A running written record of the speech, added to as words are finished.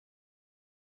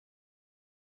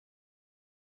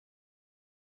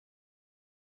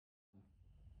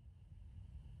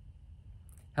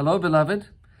Hello, beloved.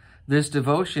 This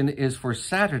devotion is for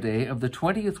Saturday of the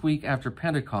 20th week after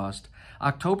Pentecost,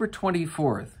 October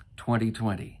 24th,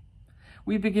 2020.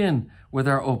 We begin with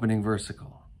our opening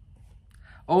versicle.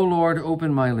 O Lord,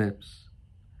 open my lips,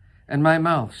 and my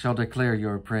mouth shall declare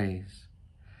your praise.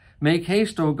 Make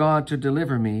haste, O God, to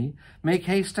deliver me. Make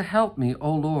haste to help me,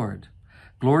 O Lord.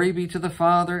 Glory be to the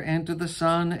Father, and to the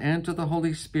Son, and to the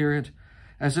Holy Spirit,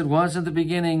 as it was in the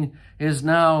beginning, is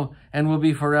now, and will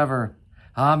be forever.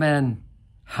 Amen.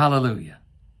 Hallelujah.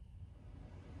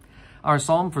 Our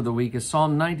psalm for the week is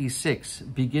Psalm 96,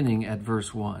 beginning at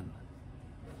verse 1.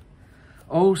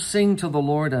 Oh, sing to the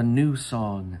Lord a new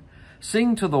song.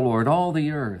 Sing to the Lord, all the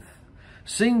earth.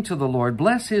 Sing to the Lord,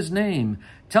 bless his name.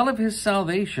 Tell of his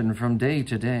salvation from day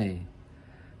to day.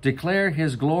 Declare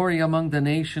his glory among the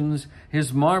nations,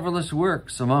 his marvelous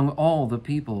works among all the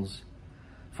peoples.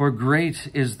 For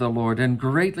great is the Lord, and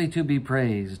greatly to be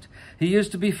praised. He is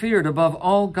to be feared above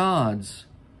all gods.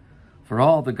 For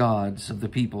all the gods of the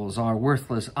peoples are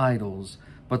worthless idols,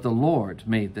 but the Lord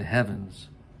made the heavens.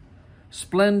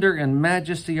 Splendor and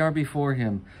majesty are before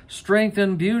him. Strength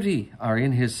and beauty are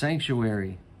in his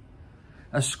sanctuary.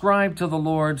 Ascribe to the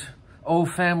Lord, O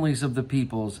families of the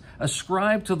peoples.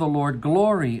 Ascribe to the Lord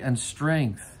glory and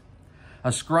strength.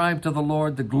 Ascribe to the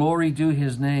Lord the glory due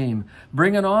his name.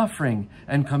 Bring an offering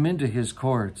and come into his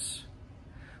courts.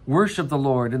 Worship the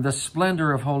Lord in the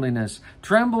splendor of holiness.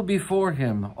 Tremble before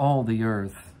him, all the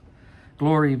earth.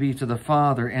 Glory be to the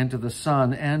Father, and to the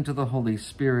Son, and to the Holy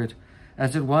Spirit,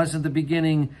 as it was in the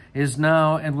beginning, is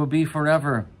now, and will be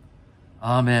forever.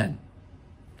 Amen.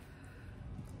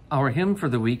 Our hymn for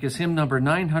the week is hymn number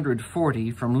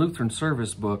 940 from Lutheran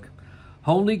Service Book,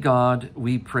 Holy God,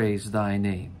 we praise thy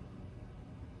name.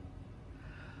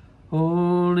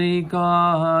 Holy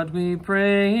God, we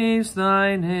praise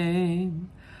thy name.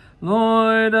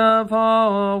 Lord of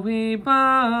all, we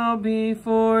bow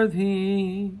before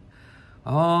thee.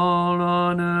 All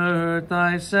on earth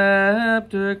thy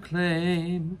scepter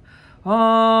claim.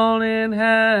 All in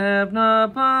heaven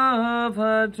above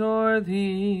adore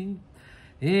thee.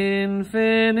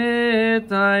 Infinite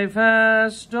thy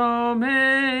vast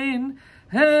domain.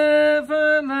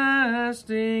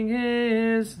 Everlasting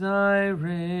is thy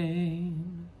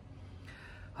reign.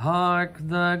 Hark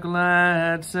the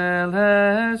glad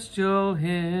celestial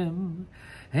hymn,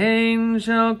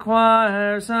 angel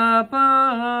choirs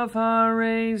above are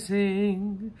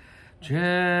raising,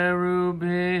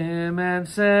 cherubim and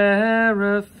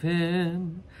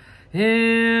seraphim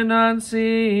in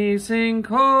unceasing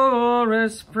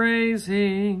chorus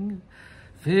praising.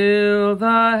 Fill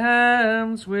the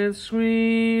heavens with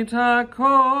sweet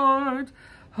accord,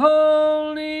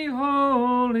 holy,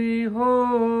 holy,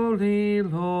 holy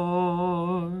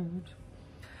Lord.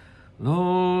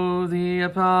 Lo, the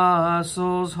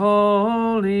apostles'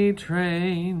 holy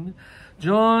train,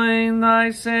 join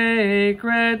thy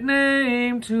sacred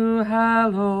name to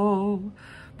hallow.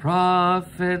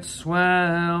 Prophets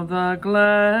swell the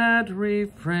glad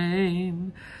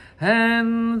refrain,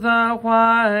 and the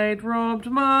white-robed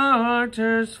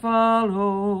martyrs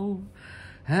follow.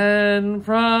 And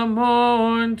from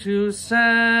morn to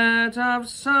set of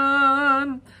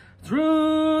sun,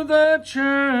 through the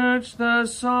church the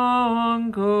song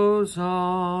goes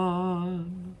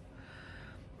on.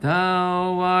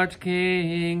 Thou art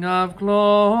King of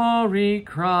glory,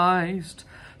 Christ,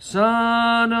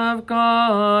 Son of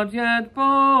God, yet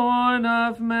born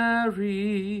of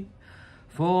Mary.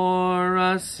 For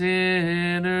us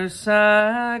sinners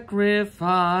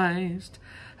sacrificed,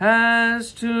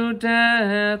 as to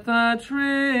death a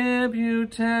tributary,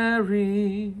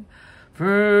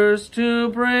 first to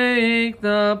break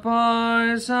the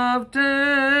bars of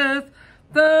death,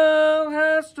 thou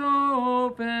hast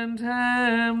opened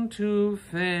him to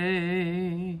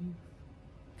faith.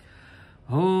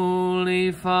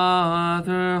 Holy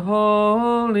Father,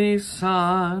 Holy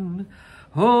Son,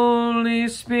 Holy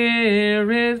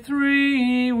Spirit,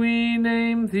 three we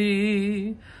name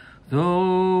thee,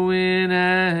 though in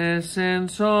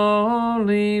essence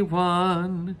only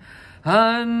one,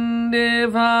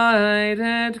 undivided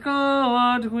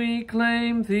God we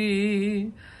claim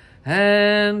thee,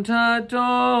 and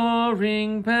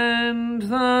adoring bend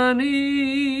the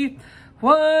knee,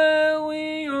 while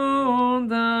we own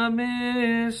the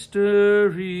mystery.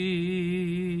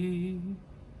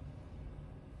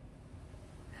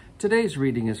 Today's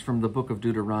reading is from the book of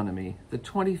Deuteronomy, the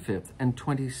 25th and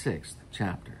 26th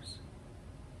chapters.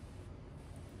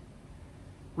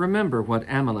 Remember what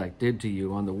Amalek did to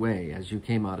you on the way as you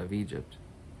came out of Egypt,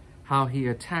 how he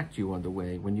attacked you on the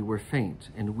way when you were faint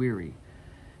and weary,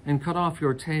 and cut off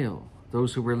your tail,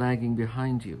 those who were lagging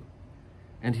behind you.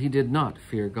 and he did not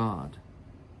fear God.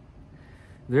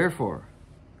 Therefore,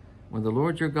 when the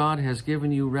Lord your God has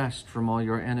given you rest from all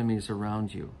your enemies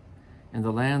around you, in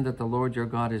the land that the Lord your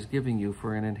God is giving you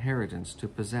for an inheritance to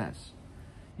possess,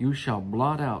 you shall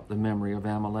blot out the memory of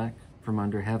Amalek from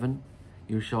under heaven.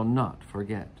 You shall not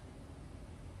forget.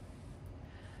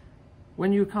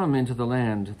 When you come into the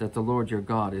land that the Lord your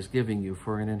God is giving you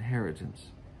for an inheritance,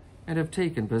 and have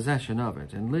taken possession of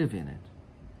it, and live in it,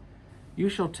 you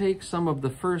shall take some of the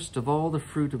first of all the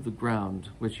fruit of the ground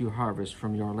which you harvest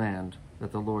from your land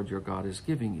that the Lord your God is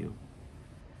giving you,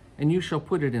 and you shall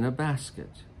put it in a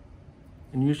basket,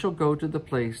 and you shall go to the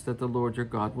place that the Lord your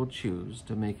God will choose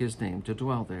to make his name to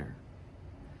dwell there.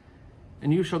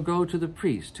 And you shall go to the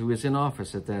priest who is in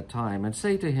office at that time, and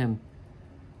say to him,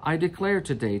 I declare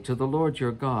today to the Lord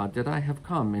your God that I have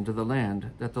come into the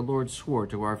land that the Lord swore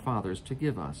to our fathers to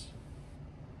give us.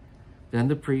 Then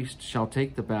the priest shall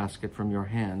take the basket from your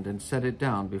hand and set it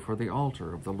down before the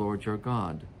altar of the Lord your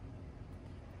God.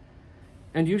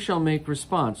 And you shall make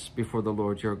response before the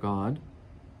Lord your God.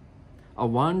 A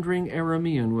wandering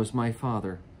Aramean was my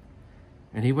father,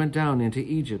 and he went down into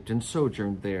Egypt and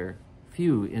sojourned there,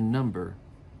 few in number.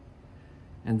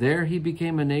 And there he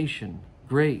became a nation,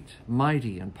 great,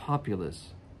 mighty, and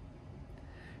populous.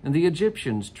 And the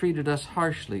Egyptians treated us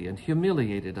harshly and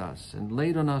humiliated us and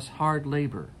laid on us hard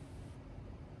labor.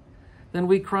 Then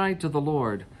we cried to the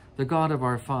Lord, the God of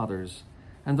our fathers,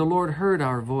 and the Lord heard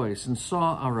our voice and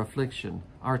saw our affliction,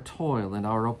 our toil, and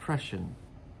our oppression.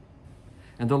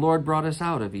 And the Lord brought us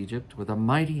out of Egypt with a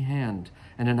mighty hand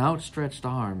and an outstretched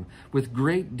arm, with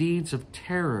great deeds of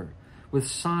terror, with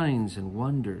signs and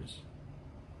wonders.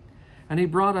 And he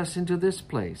brought us into this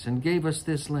place and gave us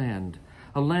this land,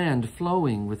 a land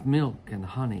flowing with milk and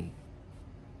honey.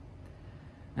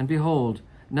 And behold,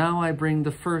 now I bring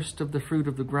the first of the fruit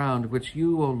of the ground which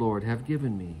you, O Lord, have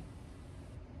given me.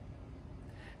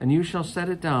 And you shall set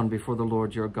it down before the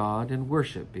Lord your God, and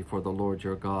worship before the Lord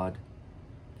your God.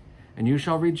 And you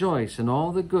shall rejoice in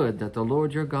all the good that the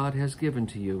Lord your God has given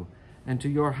to you, and to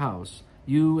your house,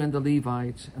 you and the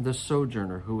Levites, and the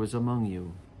sojourner who is among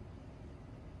you.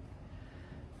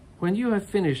 When you have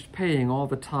finished paying all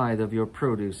the tithe of your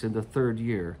produce in the 3rd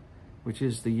year, which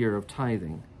is the year of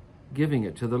tithing, giving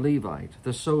it to the Levite,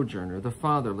 the sojourner, the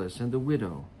fatherless, and the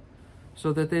widow,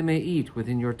 so that they may eat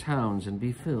within your towns and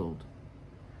be filled,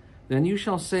 then you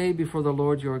shall say before the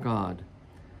Lord your God,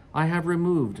 I have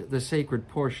removed the sacred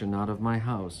portion out of my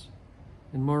house,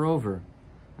 and moreover,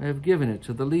 I have given it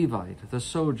to the Levite, the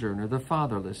sojourner, the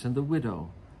fatherless, and the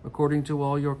widow, according to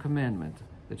all your commandment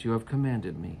that you have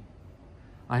commanded me.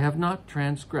 I have not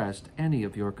transgressed any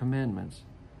of your commandments,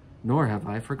 nor have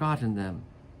I forgotten them.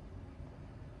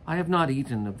 I have not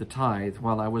eaten of the tithe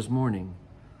while I was mourning,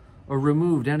 or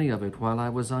removed any of it while I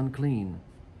was unclean,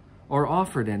 or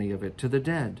offered any of it to the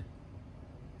dead.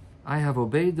 I have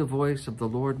obeyed the voice of the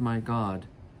Lord my God.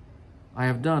 I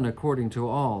have done according to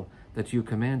all that you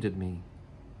commanded me.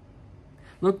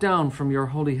 Look down from your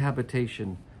holy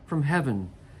habitation, from heaven,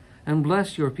 and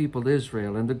bless your people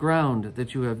Israel and the ground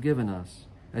that you have given us,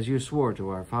 as you swore to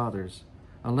our fathers,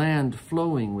 a land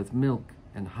flowing with milk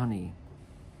and honey.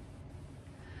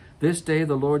 This day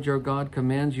the Lord your God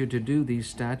commands you to do these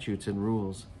statutes and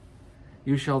rules.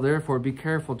 You shall therefore be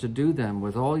careful to do them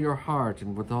with all your heart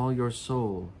and with all your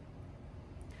soul.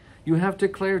 You have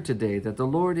declared today that the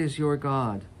Lord is your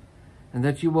God, and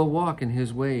that you will walk in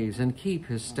his ways and keep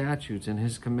his statutes and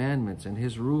his commandments and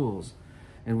his rules,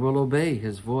 and will obey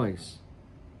his voice.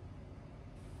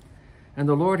 And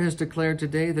the Lord has declared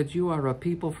today that you are a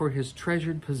people for his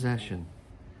treasured possession,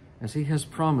 as he has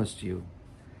promised you,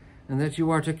 and that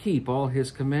you are to keep all his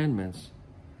commandments,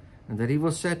 and that he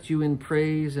will set you in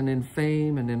praise and in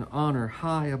fame and in honor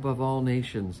high above all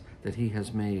nations that he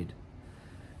has made,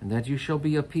 and that you shall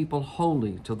be a people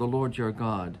holy to the Lord your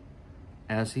God,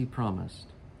 as he promised.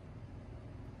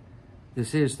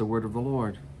 This is the word of the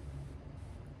Lord.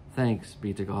 Thanks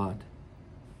be to God.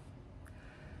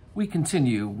 We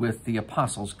continue with the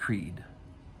Apostles' Creed.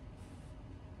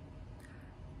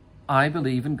 I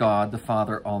believe in God, the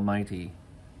Father Almighty,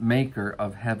 maker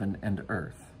of heaven and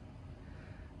earth,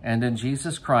 and in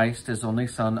Jesus Christ, his only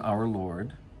Son, our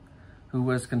Lord, who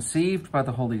was conceived by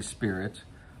the Holy Spirit,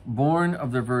 born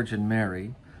of the Virgin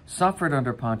Mary, suffered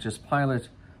under Pontius Pilate,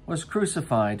 was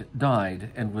crucified,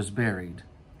 died, and was buried.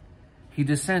 He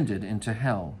descended into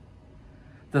hell.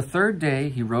 The 3rd day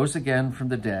he rose again from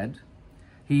the dead.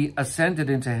 He ascended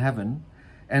into heaven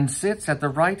and sits at the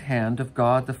right hand of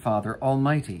God the Father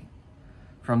Almighty.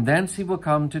 From thence he will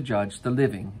come to judge the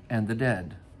living and the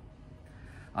dead.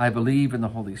 I believe in the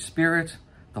Holy Spirit,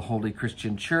 the holy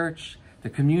Christian Church, the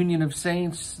communion of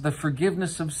saints, the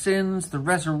forgiveness of sins, the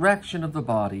resurrection of the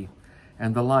body,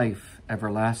 and the life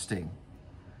everlasting.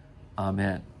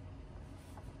 Amen.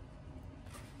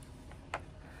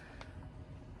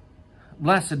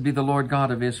 Blessed be the Lord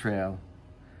God of Israel,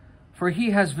 for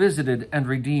he has visited and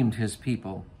redeemed his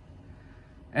people,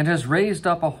 and has raised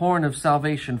up a horn of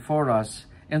salvation for us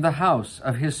in the house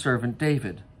of his servant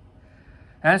David,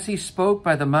 as he spoke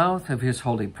by the mouth of his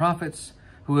holy prophets,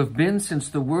 who have been since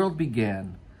the world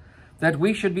began, that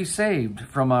we should be saved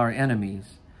from our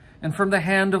enemies and from the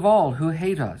hand of all who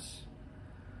hate us,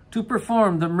 to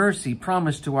perform the mercy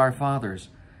promised to our fathers,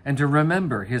 and to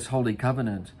remember his holy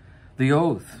covenant, the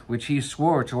oath which he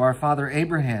swore to our father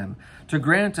Abraham, to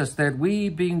grant us that we,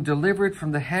 being delivered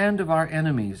from the hand of our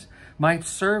enemies, might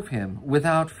serve him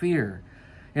without fear,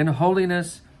 in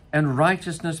holiness and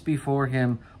righteousness before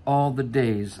him all the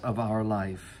days of our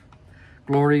life.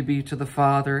 Glory be to the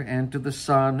Father, and to the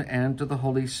Son, and to the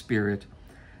Holy Spirit,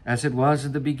 as it was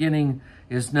in the beginning,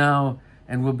 is now,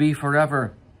 and will be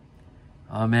forever.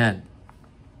 Amen.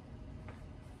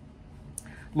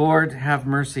 Lord, have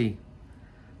mercy.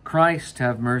 Christ,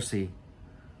 have mercy.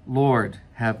 Lord,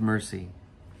 have mercy.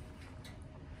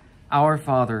 Our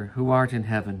Father, who art in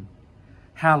heaven,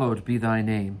 hallowed be thy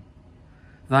name.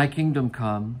 Thy kingdom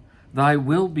come, thy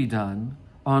will be done,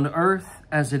 on earth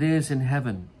as it is in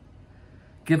heaven.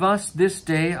 Give us this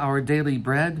day our daily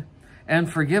bread,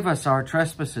 and forgive us our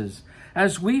trespasses,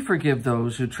 as we forgive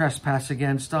those who trespass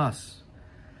against us.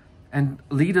 And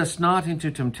lead us not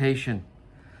into temptation,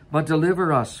 but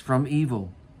deliver us from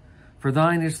evil. For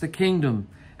thine is the kingdom,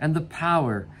 and the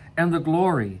power, and the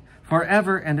glory,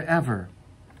 forever and ever.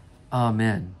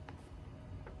 Amen.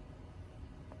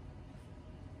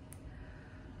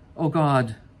 O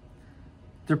God,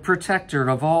 the protector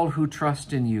of all who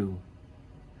trust in you,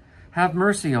 have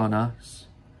mercy on us,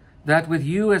 that with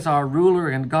you as our ruler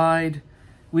and guide,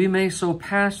 we may so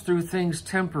pass through things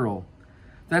temporal,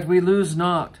 that we lose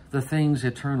not the things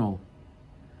eternal.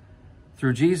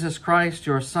 Through Jesus Christ,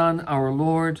 your Son, our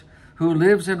Lord, who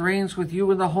lives and reigns with you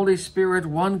in the Holy Spirit,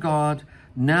 one God,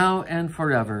 now and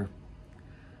forever.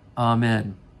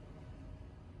 Amen.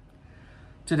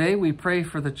 Today we pray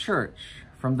for the Church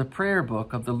from the prayer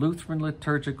book of the Lutheran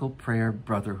Liturgical Prayer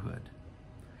Brotherhood.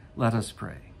 Let us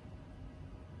pray.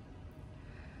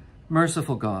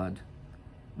 Merciful God,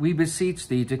 we beseech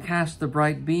thee to cast the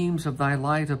bright beams of thy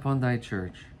light upon thy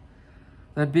Church,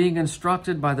 that being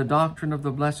instructed by the doctrine of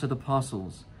the blessed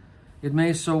apostles, it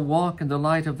may so walk in the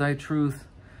light of thy truth,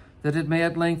 that it may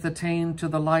at length attain to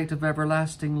the light of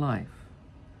everlasting life.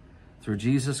 Through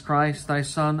Jesus Christ, thy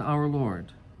Son, our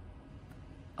Lord.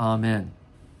 Amen.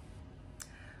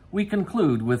 We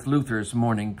conclude with Luther's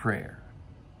morning prayer.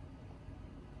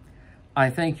 I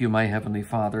thank you, my heavenly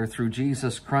Father, through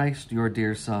Jesus Christ, your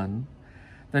dear Son,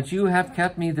 that you have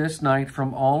kept me this night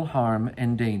from all harm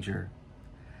and danger.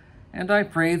 And I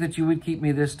pray that you would keep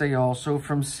me this day also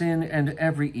from sin and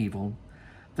every evil,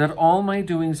 that all my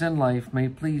doings in life may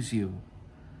please you.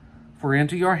 For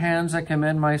into your hands I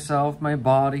commend myself, my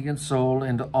body and soul,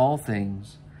 and all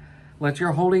things. Let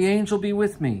your holy angel be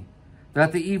with me,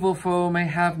 that the evil foe may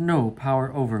have no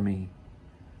power over me.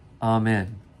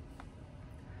 Amen.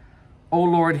 O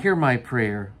Lord, hear my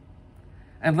prayer,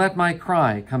 and let my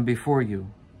cry come before you.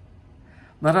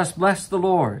 Let us bless the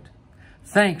Lord.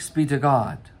 Thanks be to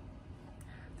God.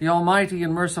 The Almighty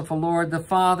and merciful Lord, the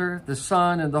Father, the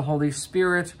Son, and the Holy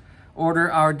Spirit, order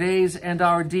our days and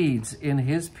our deeds in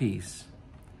his peace.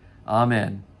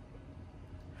 Amen.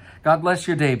 God bless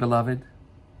your day, beloved.